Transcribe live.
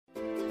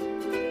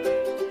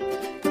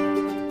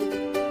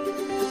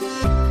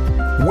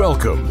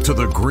Welcome to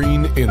the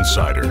Green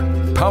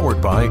Insider,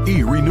 powered by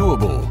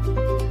eRenewable.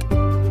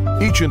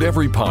 Each and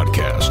every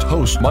podcast,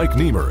 host Mike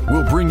Niemer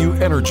will bring you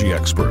energy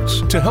experts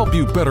to help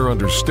you better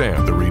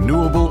understand the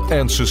renewable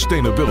and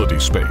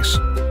sustainability space.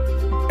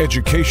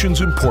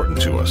 Education's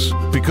important to us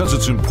because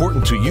it's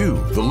important to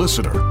you, the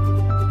listener.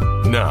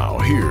 Now,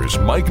 here's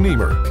Mike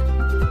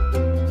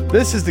Niemer.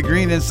 This is the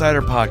Green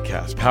Insider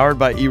Podcast, powered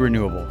by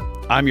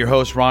eRenewable. I'm your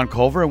host, Ron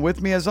Culver, and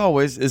with me, as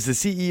always, is the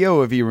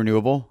CEO of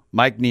eRenewable,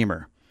 Mike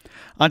Niemer.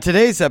 On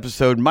today's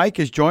episode, Mike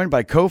is joined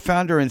by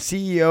co-founder and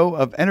CEO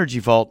of Energy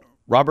Vault,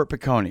 Robert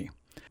Piconi.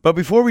 But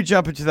before we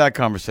jump into that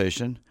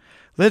conversation,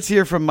 let's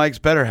hear from Mike's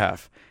better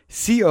half,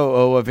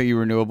 COO of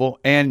eRenewable,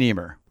 Ann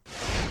Niemer.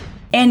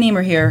 Ann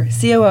Niemer here,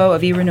 COO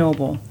of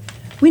eRenewable.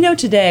 We know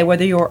today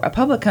whether you're a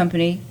public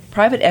company,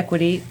 private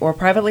equity, or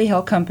privately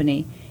held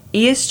company,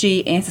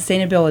 ESG and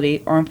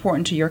sustainability are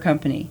important to your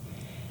company.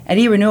 At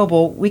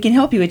eRenewable, we can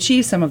help you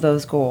achieve some of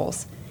those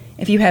goals.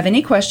 If you have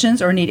any questions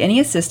or need any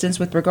assistance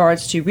with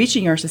regards to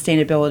reaching your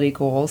sustainability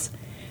goals,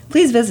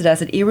 please visit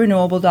us at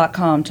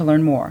eRenewable.com to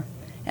learn more.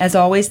 As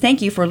always,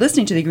 thank you for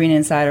listening to the Green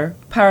Insider,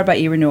 powered by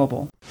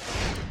eRenewable.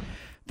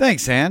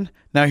 Thanks, Ann.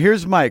 Now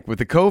here's Mike with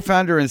the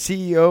co-founder and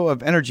CEO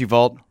of Energy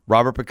Vault,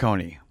 Robert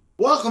Piconi.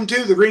 Welcome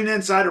to the Green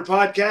Insider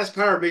Podcast,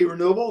 powered by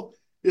eRenewable.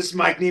 This is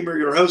Mike Niemer,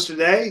 your host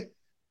today.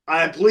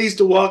 I am pleased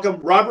to welcome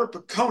Robert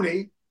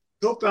Piconi,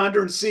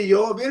 co-founder and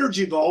CEO of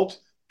Energy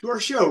Vault, to our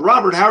show.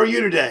 Robert, how are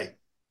you today?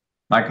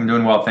 Mike, I'm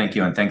doing well, thank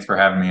you, and thanks for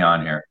having me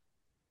on here.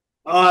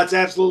 It's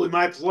absolutely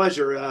my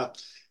pleasure.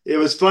 It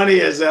was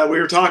funny as we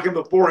were talking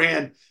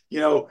beforehand,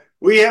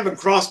 we haven't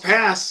crossed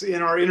paths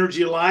in our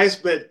energy lives,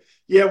 but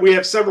yet we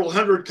have several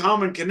hundred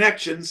common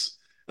connections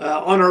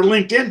on our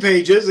LinkedIn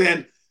pages,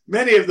 and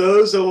many of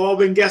those have all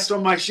been guests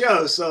on my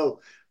show. So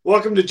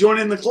welcome to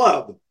joining the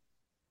club.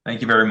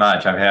 Thank you very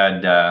much. I've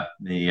had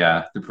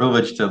the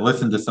privilege to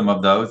listen to some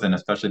of those, and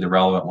especially the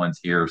relevant ones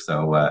here.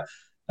 So I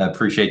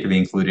appreciate to be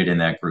included in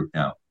that group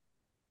now.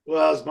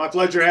 Well, it's my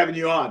pleasure having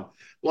you on.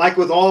 Like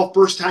with all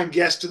first-time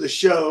guests to the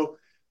show,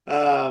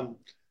 I'd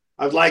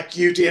like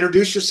you to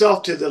introduce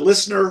yourself to the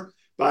listener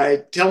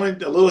by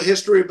telling a little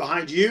history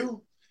behind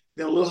you,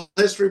 then a little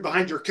history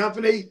behind your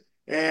company.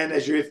 And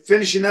as you're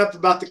finishing up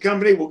about the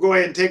company, we'll go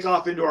ahead and take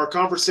off into our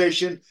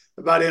conversation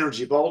about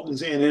Energy Vault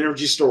and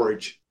energy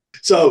storage.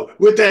 So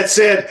with that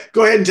said,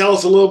 go ahead and tell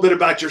us a little bit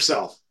about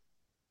yourself.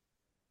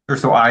 Sure.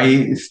 So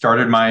I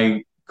started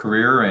my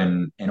career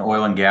in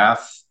oil and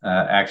gas,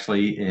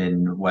 actually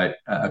in what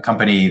a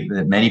company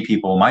that many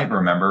people might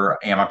remember,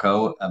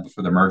 Amoco,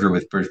 before the merger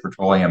with British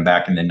Petroleum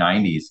back in the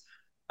 90s,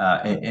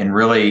 and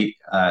really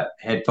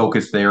had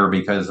focused there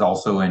because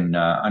also in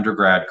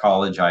undergrad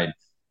college, I'd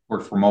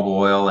worked for Mobil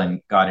Oil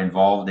and got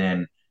involved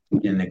in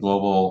the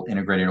global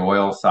integrated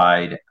oil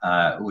side,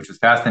 which was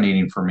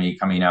fascinating for me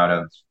coming out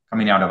of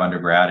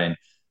undergrad, and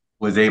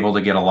was able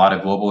to get a lot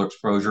of global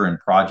exposure in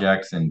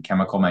projects and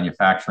chemical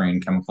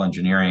manufacturing, chemical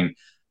engineering.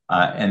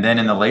 And then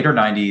in the later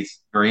 90s,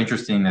 very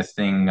interesting, this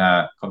thing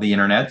called the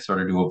internet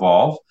started to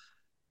evolve,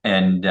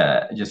 and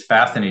just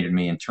fascinated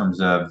me in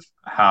terms of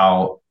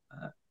how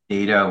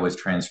data was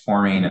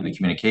transforming, and the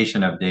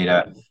communication of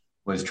data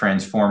was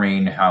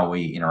transforming how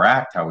we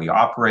interact, how we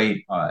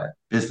operate,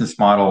 business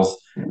models,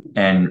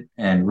 and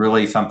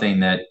really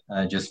something that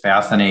just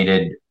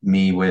fascinated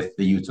me with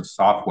the use of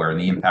software and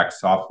the impact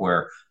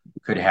software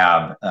could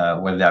have,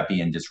 whether that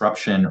be in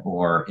disruption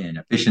or in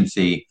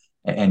efficiency,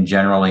 and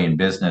generally in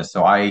business.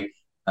 So I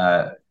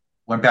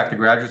went back to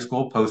graduate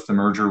school post the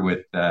merger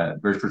with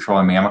British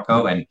Petroleum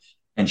Amoco,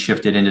 and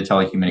shifted into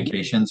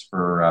telecommunications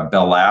for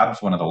Bell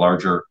Labs, one of the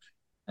larger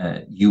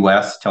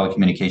U.S.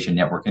 telecommunication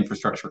network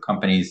infrastructure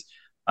companies,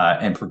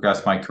 and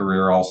progressed my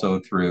career also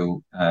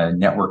through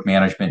network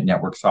management,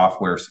 network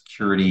software,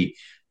 security,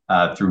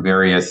 through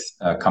various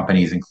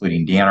companies,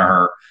 including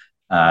Danaher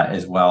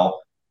as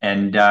well.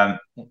 And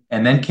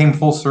then came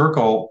full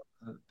circle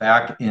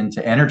back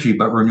into energy,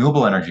 but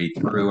renewable energy,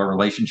 through a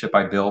relationship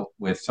I built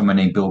with someone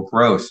named Bill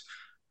Gross,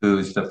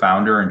 who's the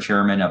founder and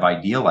chairman of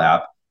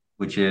Idealab,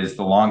 which is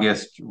the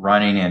longest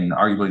running and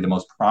arguably the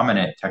most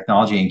prominent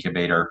technology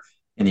incubator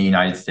in the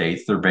United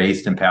States. They're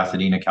based in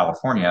Pasadena,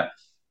 California.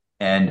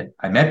 And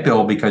I met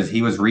Bill because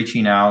he was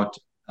reaching out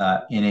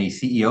in a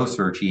CEO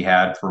search he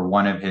had for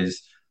one of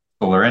his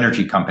solar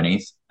energy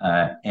companies.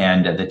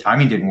 And the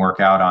timing didn't work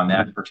out on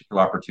that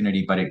particular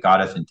opportunity, but it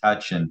got us in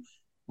touch, and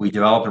we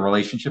developed a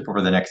relationship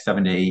over the next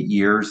 7 to 8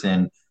 years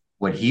in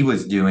what he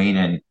was doing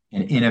and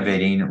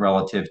innovating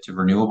relative to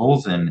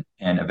renewables and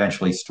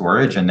eventually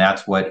storage. And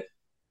that's what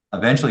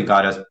eventually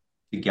got us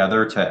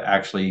together to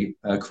actually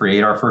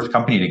create our first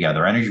company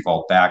together, Energy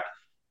Vault, back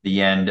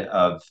the end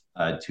of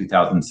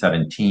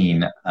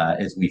 2017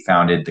 as we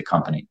founded the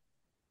company.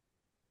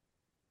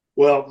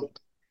 Well,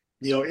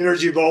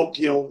 Energy Vault,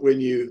 when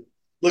you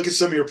look at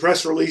some of your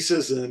press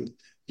releases and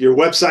your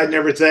website and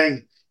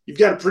everything, you've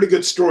got a pretty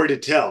good story to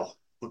tell.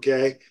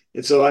 Okay.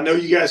 And so I know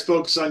you guys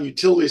focus on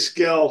utility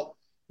scale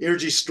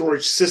energy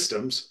storage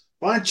systems.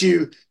 Why don't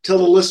you tell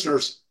the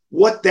listeners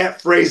what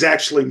that phrase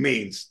actually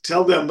means.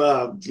 Tell them,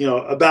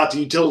 about the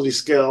utility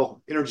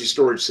scale energy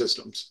storage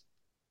systems.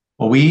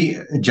 Well, we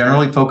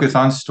generally focus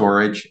on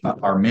storage.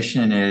 Our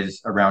mission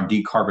is around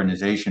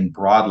decarbonization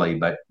broadly,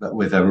 but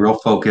with a real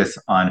focus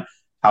on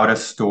how to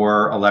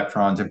store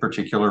electrons, in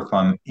particular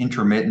from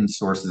intermittent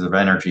sources of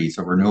energy,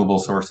 so renewable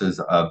sources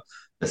of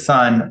the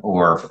sun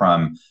or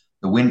from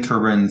the wind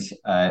turbines.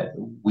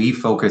 We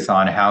focus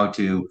on how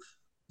to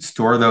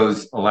store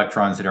those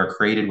electrons that are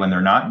created when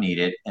they're not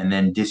needed and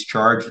then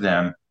discharge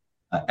them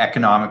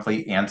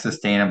economically and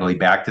sustainably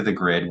back to the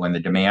grid when the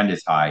demand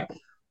is high,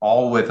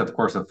 all with, of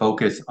course, a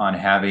focus on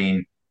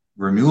having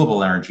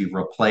renewable energy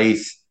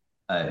replace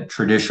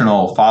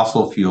traditional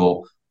fossil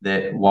fuel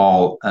that,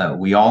 while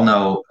we all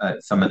know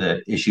some of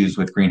the issues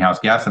with greenhouse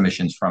gas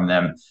emissions from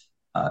them,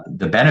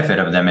 the benefit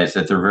of them is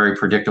that they're very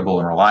predictable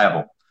and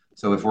reliable.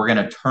 So if we're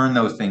going to turn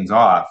those things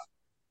off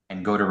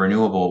and go to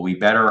renewable, we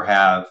better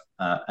have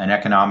an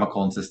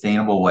economical and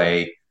sustainable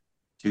way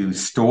to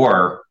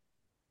store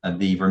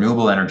the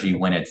renewable energy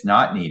when it's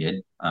not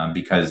needed,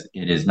 because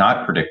it is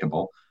not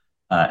predictable,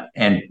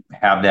 and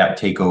have that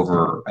take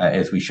over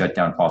as we shut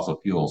down fossil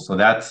fuels. So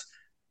that's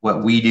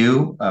what we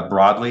do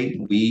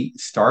broadly. We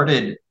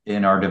started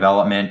in our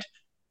development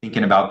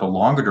thinking about the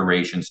longer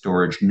duration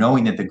storage,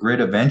 knowing that the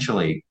grid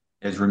eventually,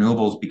 as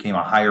renewables became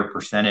a higher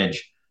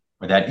percentage,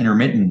 or that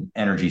intermittent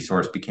energy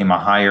source became a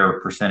higher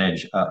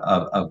percentage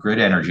of grid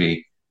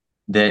energy,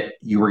 that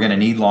you were going to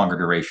need longer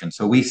duration.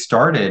 So we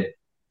started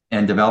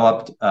and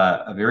developed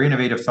a very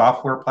innovative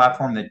software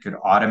platform that could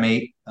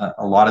automate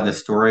a lot of the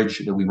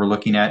storage that we were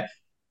looking at,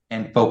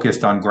 and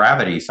focused on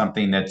gravity,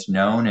 something that's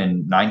known,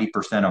 and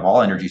 90% of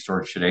all energy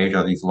storage today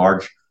are these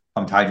large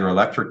pumped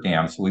hydroelectric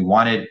dams. So we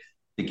wanted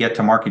to get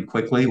to market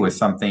quickly with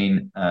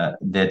something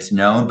that's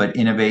known, but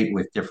innovate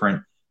with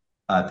different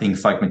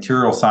things like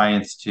material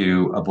science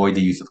to avoid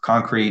the use of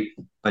concrete,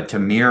 but to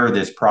mirror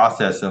this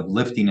process of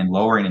lifting and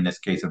lowering, in this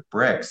case of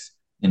bricks,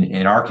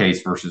 in our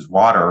case, versus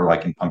water,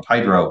 like in pumped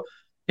hydro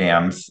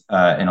dams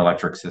and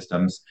electric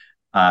systems,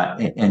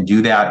 and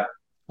do that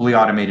fully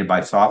automated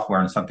by software,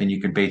 and something you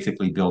could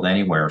basically build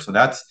anywhere. So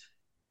that's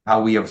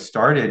how we have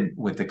started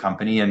with the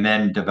company, and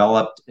then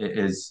developed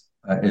as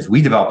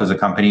we developed as a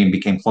company and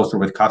became closer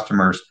with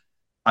customers,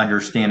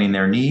 understanding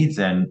their needs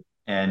and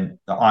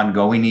the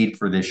ongoing need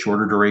for this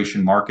shorter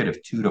duration market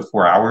of 2 to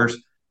 4 hours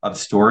of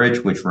storage,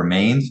 which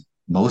remains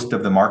most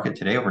of the market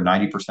today. Over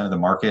 90% of the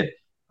market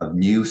of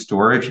new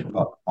storage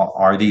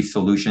are these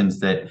solutions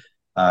that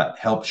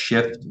help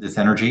shift this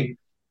energy.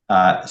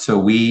 So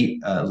we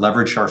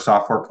leveraged our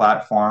software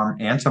platform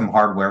and some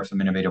hardware,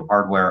 some innovative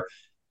hardware,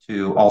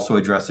 to also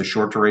address the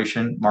short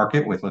duration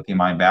market with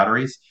lithium-ion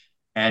batteries.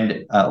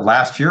 And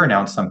last year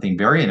announced something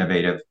very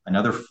innovative,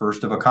 another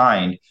first of a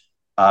kind,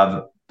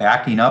 of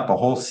backing up a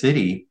whole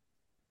city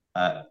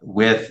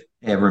with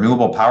a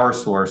renewable power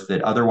source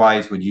that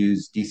otherwise would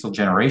use diesel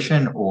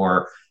generation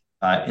or,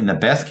 in the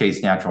best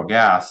case, natural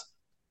gas.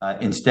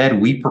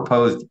 Instead, we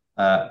proposed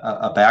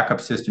a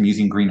backup system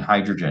using green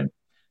hydrogen.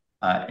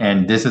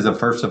 And this is a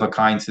first of a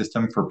kind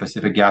system for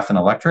Pacific Gas and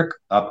Electric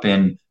up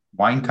in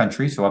wine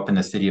country, so up in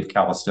the city of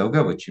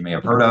Calistoga, which you may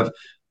have heard of,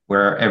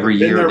 where every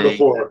year been there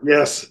before.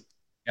 Yes.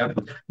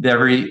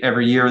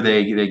 Every year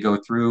they go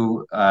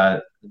through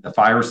the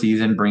fire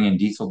season, bring in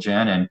diesel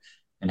gen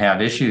and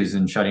have issues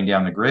in shutting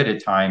down the grid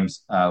at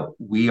times.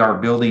 We are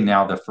building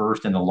now the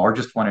first and the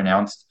largest one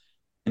announced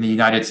in the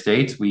United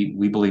States,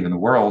 we believe in the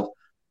world,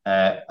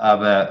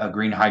 of a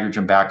green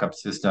hydrogen backup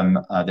system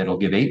that'll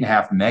give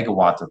 8.5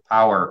 megawatts of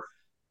power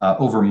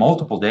over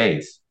multiple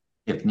days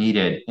if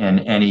needed in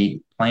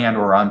any planned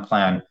or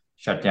unplanned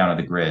shutdown of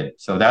the grid.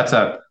 So that's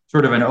a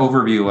sort of an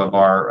overview of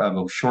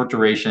a short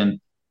duration,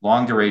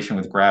 long duration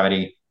with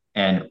gravity,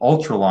 and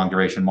ultra long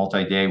duration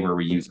multi-day where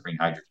we use green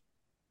hydrogen.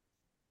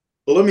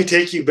 Well, let me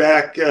take you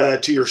back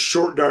to your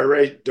short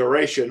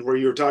duration where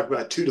you were talking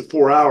about 2 to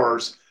 4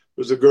 hours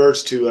with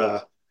regards to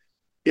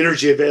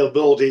energy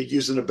availability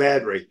using a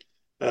battery.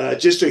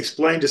 Just to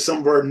explain to some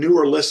of our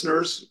newer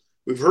listeners,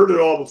 we've heard it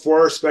all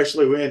before,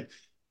 especially when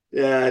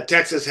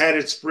Texas had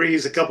its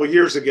freeze a couple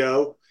years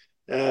ago.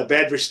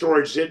 Battery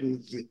storage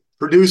didn't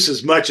produce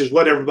as much as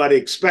what everybody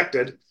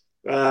expected.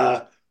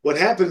 What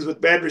happens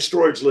with battery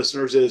storage,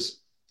 listeners, is,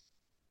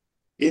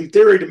 in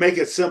theory, to make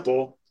it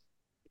simple,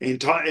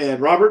 and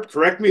Robert,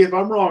 correct me if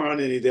I'm wrong on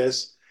any of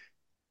this,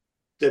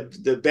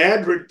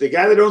 the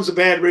guy that owns the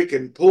battery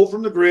can pull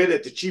from the grid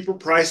at the cheaper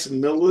price in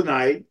the middle of the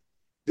night,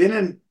 then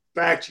in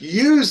fact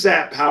use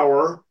that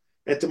power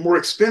at the more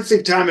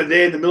expensive time of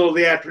day in the middle of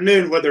the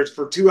afternoon, whether it's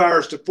for 2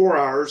 hours to 4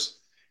 hours,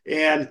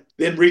 and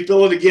then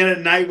refill it again at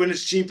night when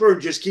it's cheaper,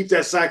 and just keep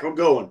that cycle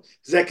going.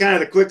 Is that kind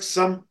of the quick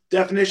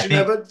definition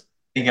of it?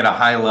 I think at a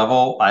high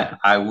level,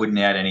 I wouldn't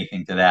add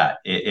anything to that.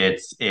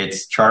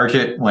 It's charge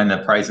it when the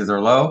prices are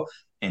low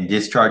and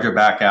discharge it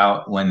back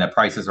out when the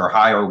prices are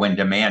high or when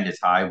demand is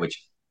high,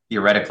 which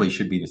theoretically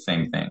should be the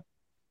same thing.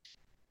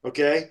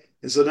 Okay.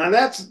 And so now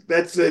that's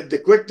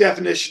the quick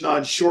definition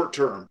on short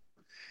term.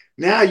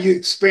 Now you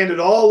expanded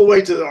all the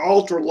way to the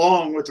ultra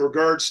long with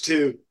regards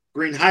to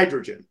green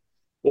hydrogen.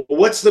 Well,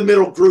 what's the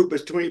middle group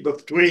between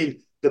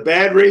the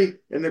battery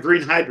and the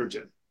green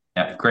hydrogen?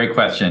 Yeah, great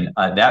question.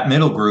 That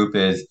middle group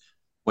is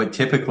what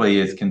typically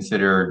is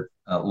considered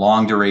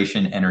long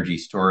duration energy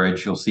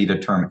storage. You'll see the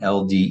term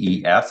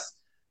LDES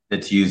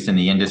that's used in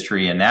the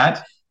industry, and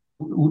that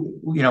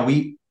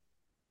we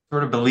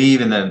sort of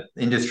believe in the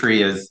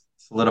industry is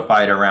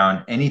solidified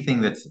around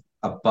anything that's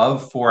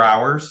above 4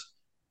 hours.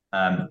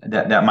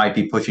 That might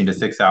be pushing to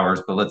 6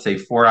 hours, but let's say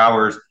 4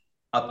 hours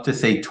up to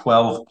say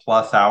 12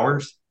 plus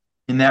hours.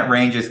 In that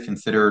range is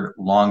considered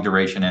long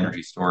duration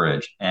energy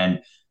storage.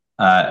 And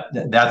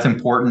that's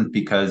important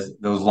because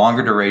those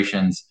longer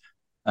durations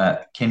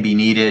can be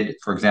needed,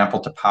 for example,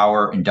 to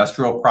power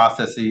industrial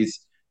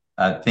processes,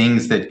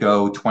 things that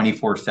go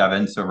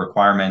 24/7. So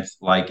requirements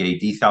like a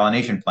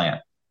desalination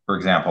plant, for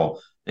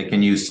example, that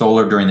can use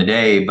solar during the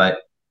day, but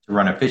to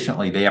run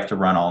efficiently, they have to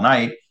run all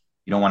night.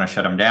 You don't want to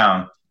shut them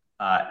down.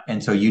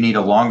 And so you need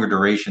a longer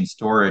duration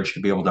storage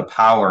to be able to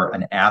power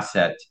an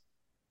asset,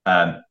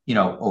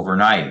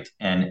 overnight.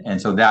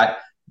 And so that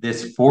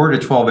this 4 to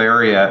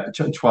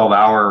 12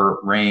 hour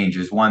range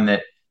is one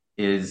that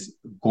is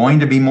going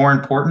to be more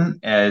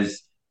important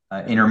as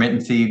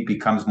intermittency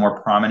becomes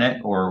more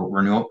prominent or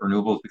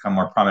renewables become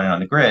more prominent on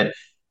the grid,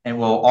 and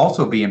will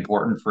also be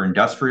important for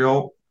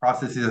industrial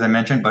processes, as I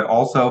mentioned, but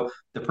also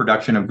the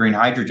production of green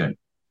hydrogen.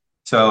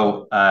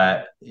 So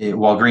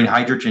while green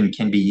hydrogen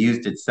can be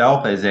used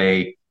itself as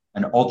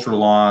an ultra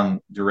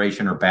long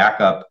duration or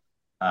backup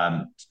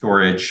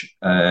storage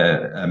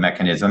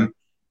mechanism,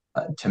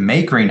 to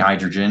make green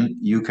hydrogen,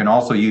 you can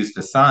also use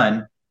the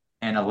sun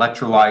and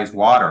electrolyze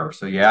water.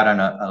 So you add an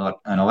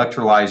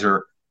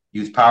electrolyzer,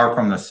 use power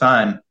from the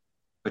sun,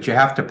 but you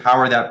have to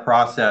power that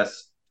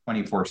process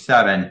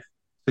 24/7.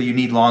 So you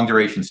need long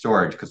duration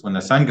storage because when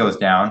the sun goes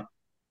down,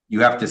 you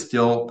have to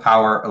still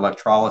power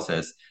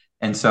electrolysis.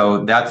 And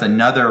so that's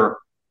another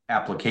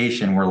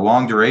application where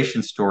long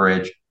duration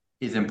storage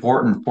is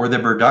important for the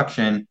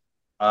production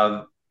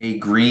of a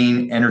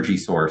green energy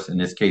source, in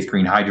this case,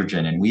 green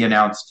hydrogen. And we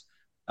announced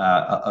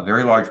a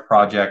very large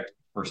project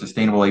for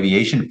sustainable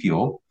aviation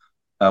fuel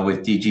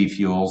with DG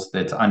Fuels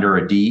that's under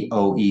a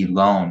DOE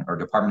loan, or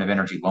Department of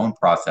Energy loan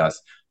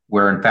process,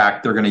 where in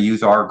fact they're going to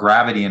use our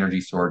gravity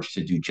energy storage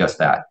to do just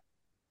that.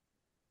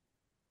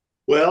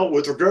 Well,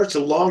 with regards to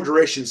long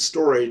duration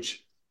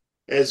storage,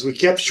 as we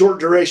kept short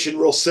duration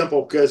real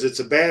simple because it's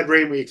a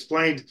battery, and we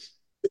explained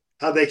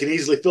how they can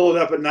easily fill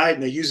it up at night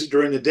and they use it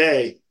during the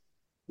day.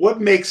 What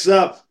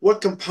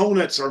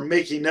components are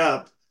making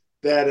up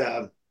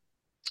that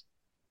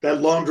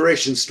long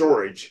duration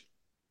storage?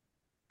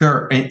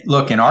 Sure. And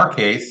look, in our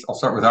case, I'll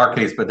start with our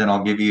case, but then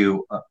I'll give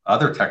you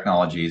other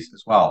technologies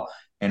as well.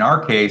 In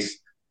our case,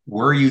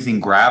 we're using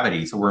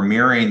gravity. So we're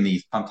mirroring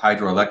these pumped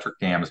hydroelectric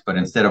dams, but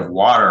instead of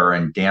water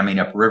and damming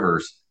up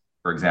rivers,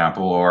 for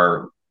example,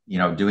 or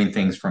doing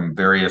things from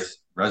various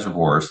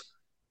reservoirs,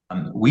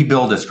 we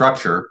build a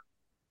structure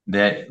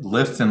that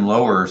lifts and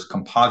lowers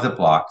composite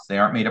blocks. They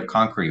aren't made of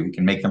concrete. We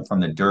can make them from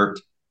the dirt,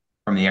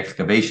 from the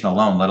excavation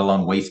alone, let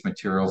alone waste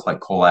materials like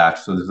coal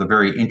ash. So there's a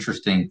very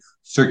interesting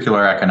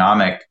circular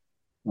economic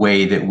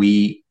way that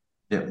we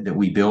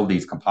build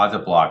these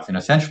composite blocks. And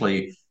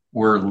essentially,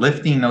 we're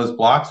lifting those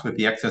blocks with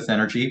the excess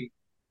energy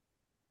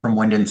from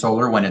wind and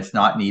solar when it's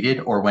not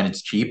needed or when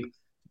it's cheap.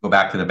 Go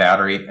back to the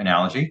battery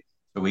analogy.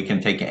 So we can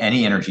take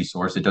any energy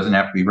source. It doesn't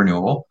have to be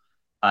renewable.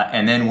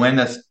 And then when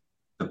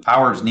the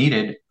power is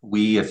needed,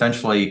 we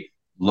essentially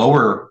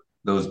lower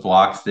those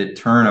blocks that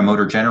turn a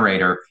motor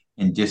generator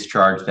and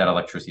discharge that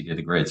electricity to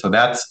the grid. So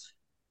that's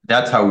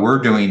how we're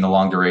doing the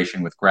long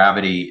duration with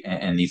gravity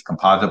and these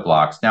composite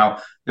blocks. Now,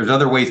 there's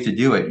other ways to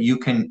do it. You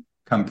can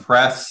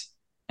compress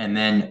and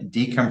then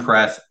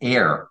decompress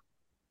air.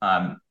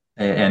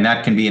 And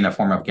that can be in the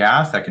form of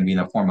gas. That can be in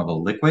the form of a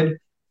liquid.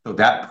 So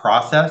that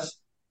process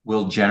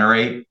will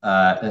generate,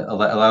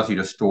 allows you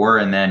to store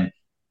and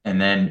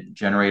then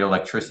generate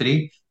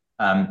electricity.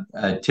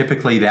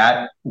 Typically,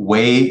 that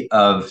way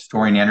of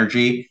storing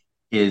energy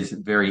is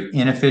very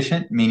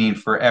inefficient, meaning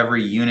for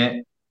every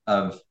unit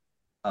of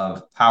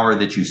power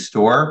that you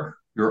store,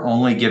 you're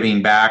only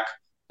giving back,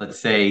 let's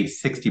say,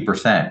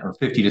 60% or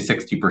 50 to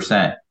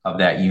 60% of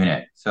that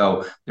unit.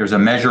 So there's a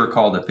measure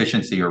called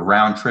efficiency or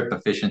round trip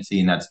efficiency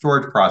in that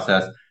storage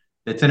process.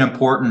 That's an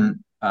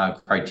important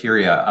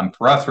criteria.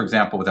 For us, for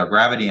example, with our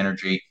gravity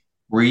energy,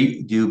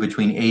 we do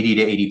between 80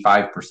 to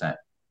 85%.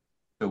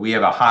 So we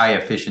have a high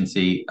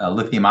efficiency.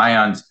 Lithium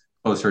ions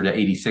closer to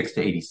 86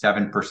 to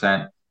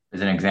 87%. As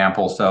an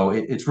example. So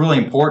it's really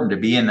important to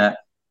be in the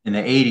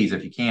 80s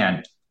if you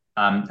can.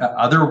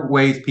 Other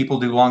ways people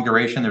do long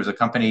duration, there's a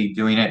company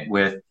doing it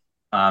with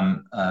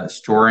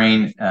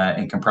storing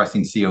and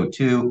compressing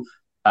CO2.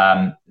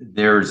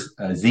 There's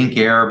zinc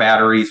air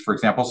batteries, for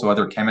example, so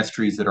other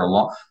chemistries that are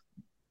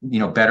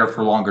better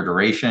for longer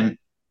duration.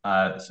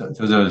 So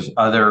those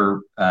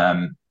other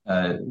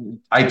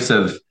types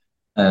of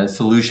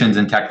solutions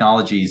and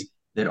technologies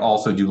that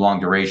also do long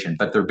duration,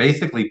 but they're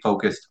basically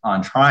focused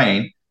on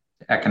trying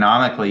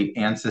economically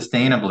and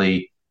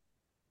sustainably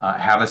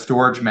have a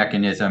storage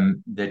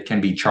mechanism that can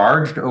be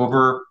charged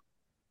over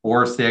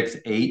 4, 6,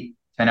 8,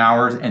 10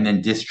 hours, and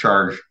then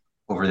discharge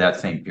over that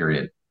same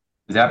period.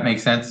 Does that make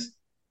sense?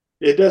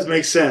 It does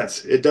make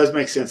sense. It does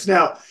make sense.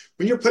 Now,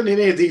 when you're putting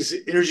any of these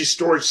energy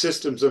storage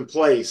systems in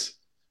place,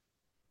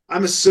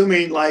 I'm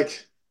assuming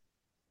like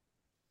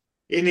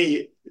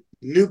any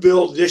new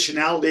build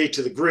additionality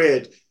to the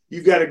grid,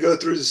 you've got to go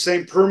through the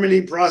same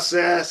permitting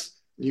process.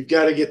 You've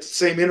got to get the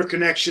same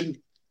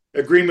interconnection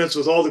agreements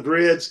with all the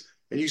grids,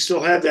 and you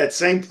still have that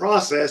same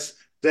process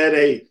that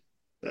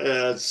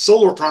a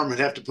solar farm would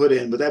have to put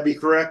in. Would that be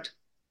correct?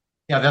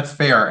 Yeah, that's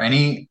fair.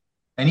 Any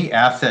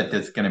asset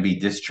that's going to be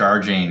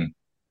discharging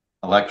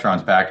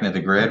electrons back into the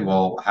grid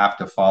will have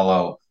to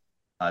follow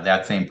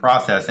that same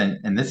process.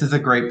 And this is a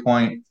great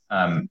point,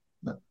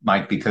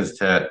 Mike, because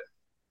to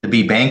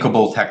be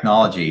bankable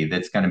technology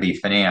that's going to be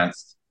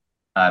financed,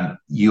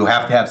 you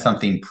have to have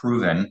something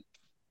proven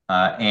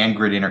and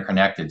grid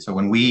interconnected. So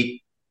when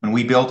we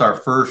built our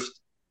first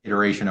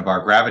iteration of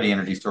our gravity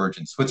energy storage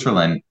in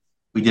Switzerland,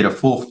 we did a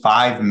full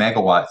 5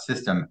 megawatt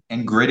system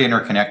and grid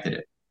interconnected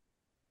it.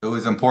 So it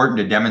was important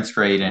to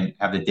demonstrate and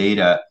have the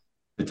data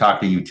to talk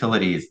to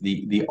utilities.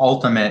 The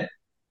ultimate,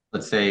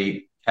 let's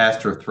say,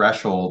 test or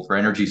threshold for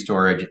energy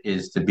storage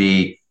is to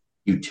be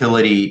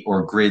utility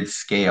or grid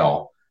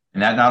scale.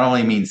 And that not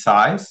only means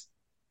size,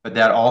 but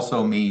that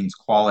also means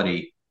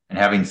quality and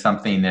having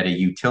something that a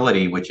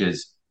utility, which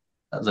is,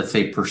 let's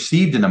say,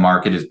 perceived in the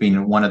market as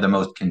being one of the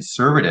most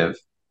conservative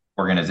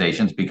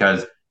organizations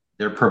because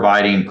they're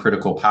providing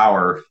critical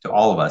power to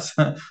all of us,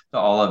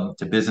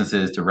 to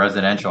businesses, to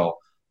residential.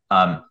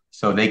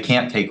 So they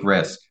can't take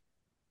risk.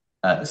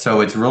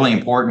 So it's really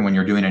important when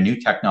you're doing a new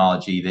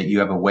technology that you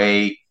have a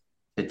way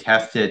to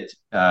test it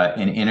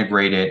and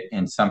integrate it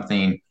in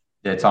something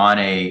that's on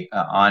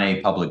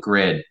a public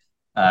grid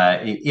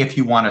if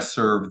you want to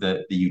serve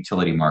the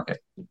utility market.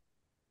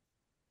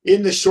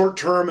 In the short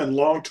term and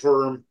long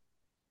term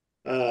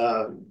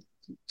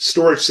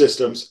storage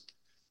systems,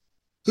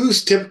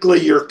 who's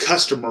typically your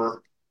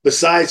customer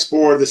besides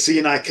for the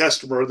C&I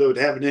customer that would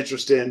have an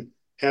interest in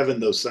having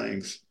those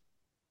things?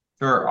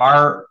 Sure.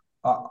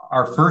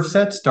 Our first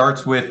set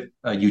starts with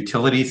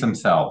utilities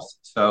themselves.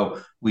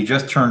 So we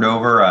just turned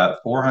over a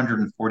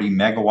 440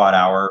 megawatt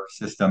hour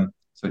system.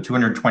 So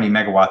 220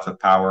 megawatts of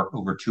power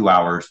over 2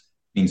 hours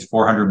means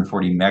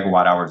 440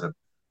 megawatt hours of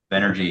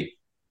energy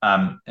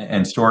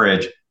and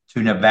storage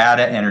to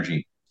Nevada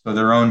Energy. So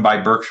they're owned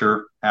by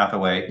Berkshire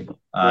Hathaway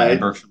and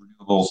Berkshire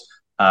Renewables.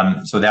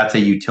 So that's a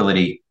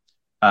utility.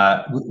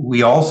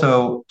 We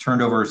also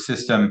turned over a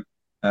system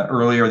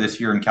earlier this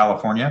year in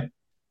California.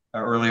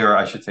 Earlier,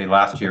 I should say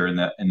last year in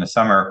the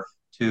summer,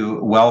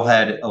 to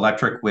Wellhead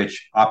Electric,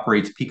 which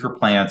operates peaker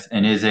plants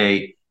and is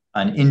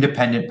an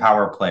independent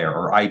power player,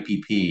 or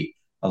IPP.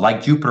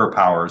 Like Jupiter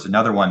Power is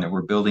another one that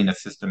we're building a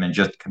system and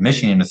just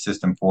commissioning a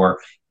system for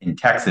in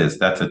Texas.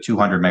 That's a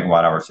 200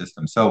 megawatt hour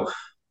system. So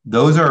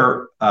those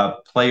are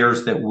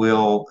players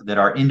that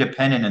are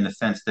independent in the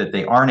sense that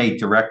they aren't a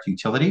direct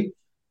utility,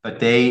 but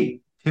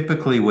they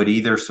typically would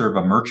either serve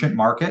a merchant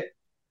market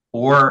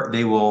or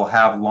they will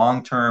have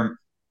long-term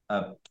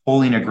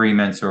tolling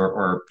agreements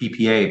or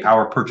PPA,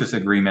 power purchase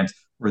agreements,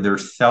 where they're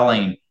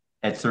selling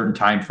at certain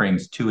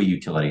timeframes to a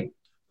utility.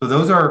 So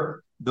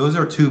those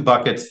are two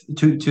buckets,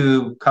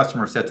 two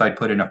customer sets I'd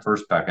put in a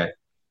first bucket.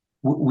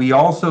 We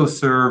also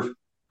serve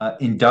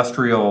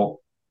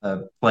industrial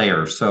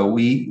players. So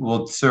we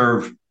will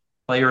serve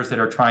players that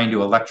are trying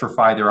to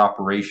electrify their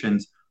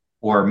operations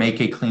or make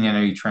a clean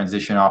energy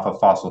transition off of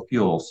fossil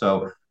fuels.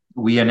 So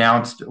we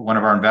announced one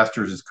of our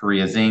investors is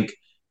Korea Zinc,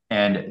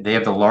 and they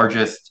have the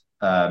largest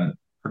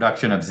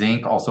production of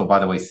zinc, also, by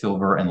the way,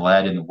 silver and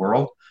lead in the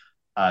world.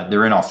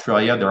 They're in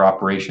Australia. Their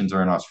operations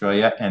are in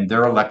Australia, and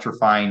they're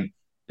electrifying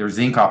their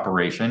zinc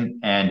operation.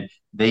 And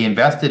they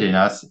invested in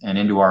us and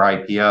into our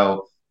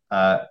IPO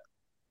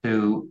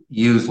to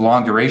use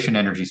long-duration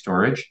energy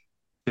storage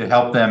to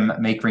help them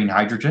make green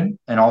hydrogen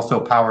and also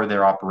power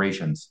their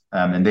operations.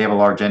 And they have a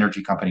large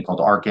energy company called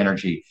Arc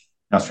Energy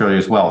in Australia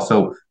as well.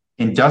 So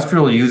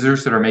industrial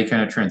users that are making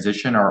a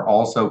transition are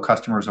also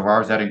customers of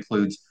ours. That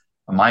includes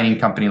a mining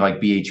company like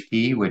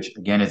BHP, which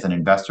again is an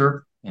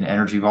investor in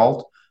Energy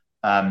Vault.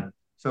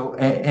 So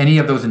any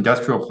of those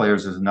industrial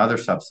players is another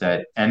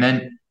subset. And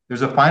then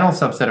there's a final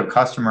subset of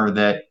customer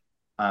that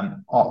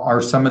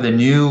are some of the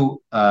new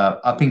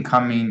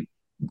up-and-coming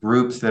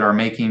groups that are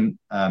making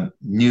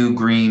new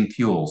green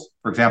fuels.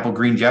 For example,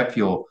 green jet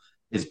fuel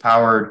is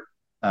powered,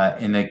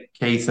 in the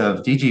case of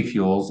DG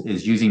Fuels,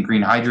 is using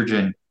green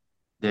hydrogen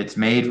that's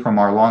made from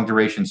our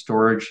long-duration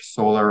storage,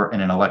 solar,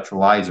 and an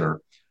electrolyzer.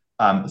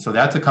 So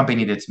that's a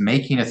company that's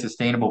making a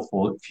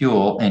sustainable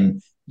fuel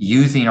and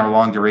using our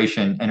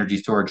long-duration energy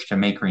storage to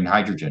make green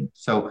hydrogen.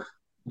 So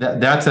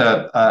that's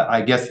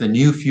I guess the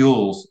new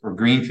fuels or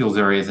green fuels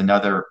area is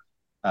another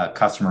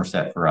customer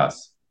set for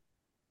us.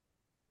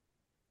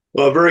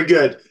 Well, very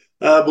good.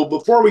 But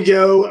before we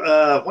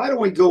go, why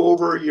don't we go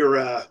over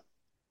your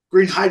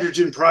green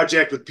hydrogen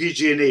project with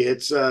PG&E?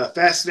 It's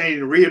fascinating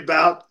to read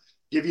about.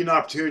 Give you an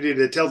opportunity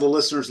to tell the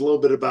listeners a little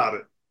bit about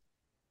it.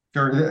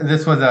 Sure.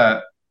 This was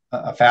a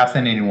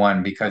fascinating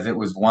one because it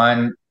was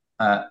one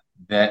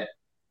that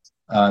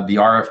the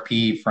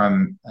RFP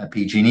from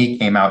PG&E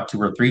came out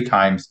 2 or 3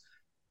 times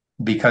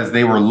because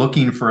they were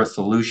looking for a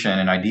solution,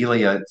 and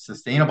ideally a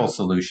sustainable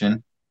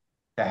solution,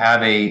 to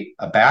have a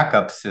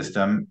backup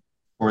system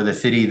for the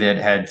city that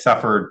had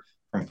suffered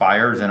from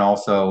fires and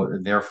also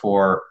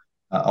therefore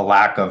a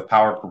lack of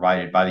power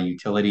provided by the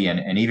utility,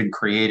 and even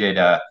created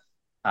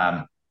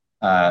some,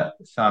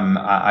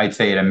 I'd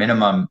say at a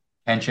minimum,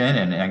 tension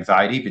and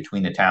anxiety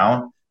between the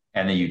town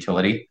and the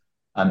utility.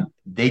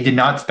 They did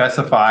not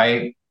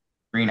specify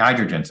green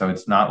hydrogen, so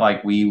it's not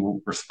like we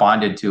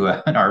responded to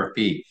an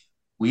RFP.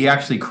 We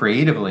actually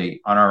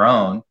creatively, on our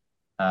own,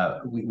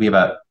 we have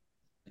a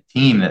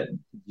team that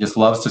just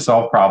loves to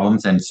solve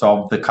problems and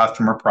solve the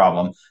customer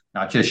problem,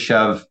 not just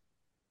shove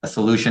a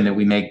solution that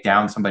we make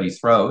down somebody's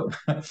throat,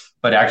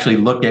 but actually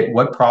look at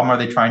what problem are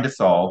they trying to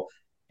solve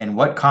and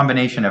what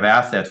combination of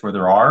assets,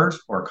 whether ours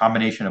or a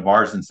combination of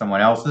ours and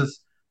someone else's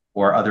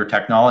or other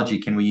technology,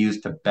 can we use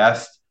to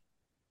best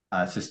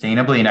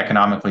sustainably and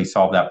economically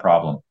solve that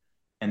problem.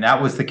 And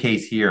that was the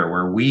case here,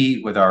 where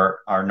we, with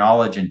our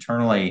knowledge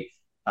internally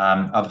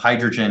of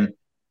hydrogen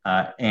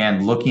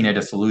and looking at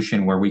a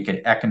solution where we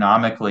could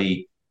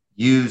economically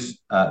use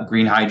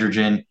green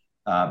hydrogen,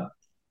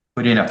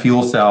 put in a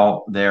fuel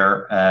cell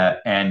there,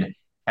 and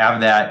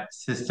have that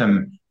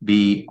system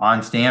be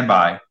on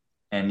standby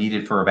and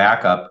needed for a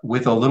backup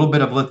with a little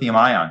bit of lithium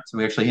ion. So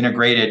we actually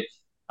integrated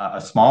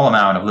a small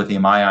amount of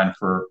lithium ion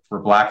for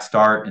black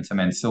start and some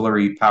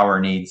ancillary power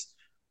needs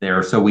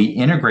there. So we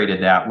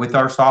integrated that with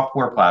our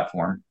software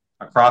platform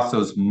across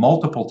those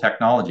multiple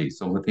technologies,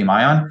 so lithium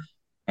ion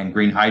and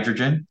green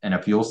hydrogen and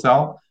a fuel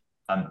cell,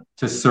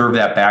 to serve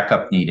that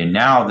backup need. And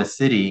now the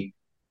city,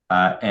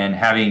 and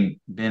having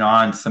been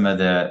on some of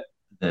the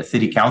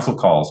city council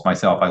calls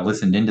myself, I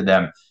listened into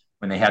them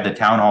when they had the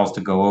town halls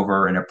to go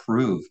over and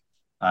approve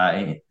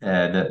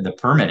the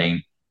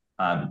permitting.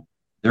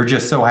 They're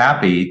just so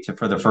happy to,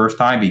 for the first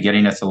time, be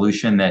getting a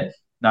solution that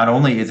not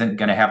only isn't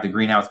going to have the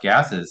greenhouse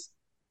gases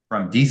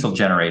from diesel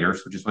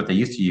generators, which is what they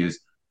used to use,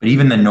 but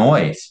even the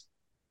noise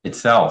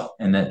itself.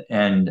 That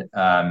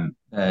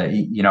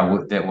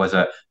was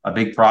a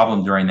big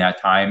problem during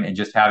that time. And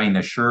just having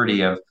the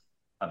surety of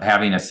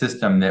having a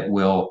system that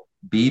will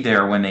be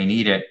there when they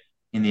need it,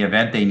 in the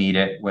event they need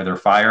it, whether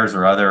fires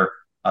or other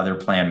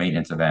planned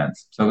maintenance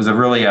events. So it was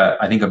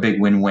I think a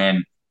big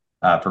win-win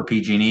for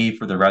PG&E,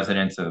 for the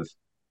residents of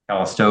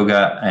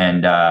Calistoga,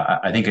 and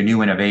I think a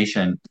new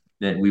innovation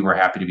that we were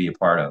happy to be a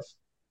part of.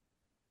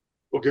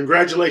 Well,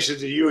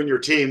 congratulations to you and your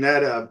team.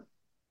 That's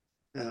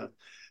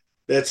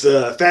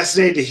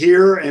fascinating to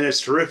hear, and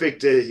it's terrific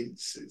to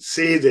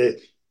see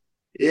the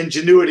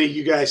ingenuity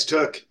you guys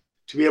took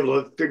to be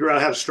able to figure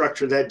out how to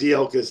structure that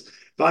deal. Because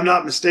if I'm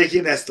not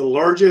mistaken, that's the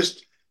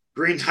largest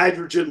green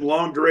hydrogen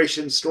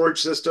long-duration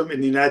storage system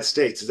in the United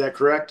States. Is that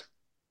correct?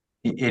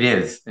 It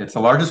is. It's the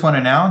largest one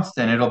announced,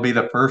 and it'll be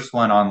the first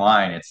one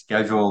online. It's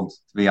scheduled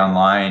to be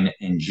online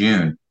in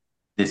June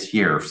this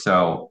year.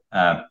 So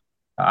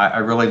I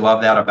really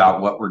love that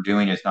about what we're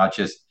doing. Is not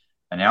just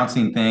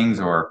announcing things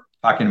or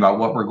talking about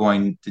what we're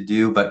going to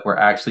do, but we're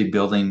actually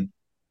building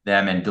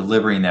them and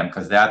delivering them,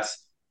 because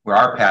that's where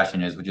our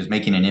passion is, which is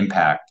making an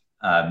impact,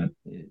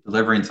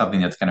 delivering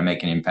something that's going to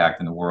make an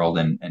impact in the world,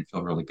 and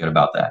feel really good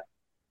about that.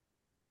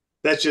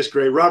 That's just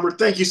great. Robert,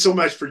 thank you so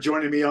much for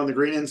joining me on the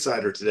Green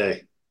Insider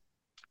today.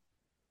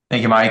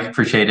 Thank you, Mike.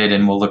 Appreciate it.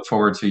 And we'll look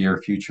forward to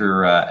your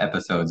future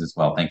episodes as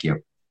well. Thank you.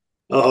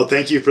 Oh,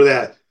 thank you for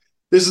that.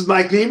 This is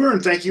Mike Niemer,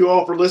 and thank you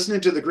all for listening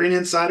to the Green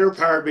Insider,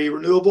 powered by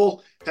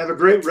Renewable. Have a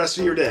great rest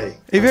of your day.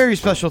 A very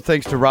special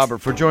thanks to Robert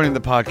for joining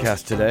the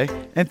podcast today,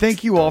 and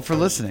thank you all for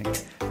listening.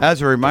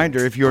 As a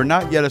reminder, if you are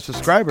not yet a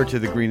subscriber to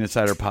the Green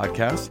Insider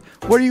podcast,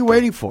 what are you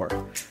waiting for?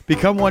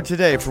 Become one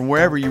today from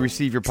wherever you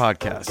receive your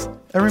podcasts.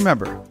 And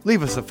remember,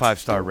 leave us a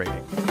 5-star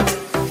rating.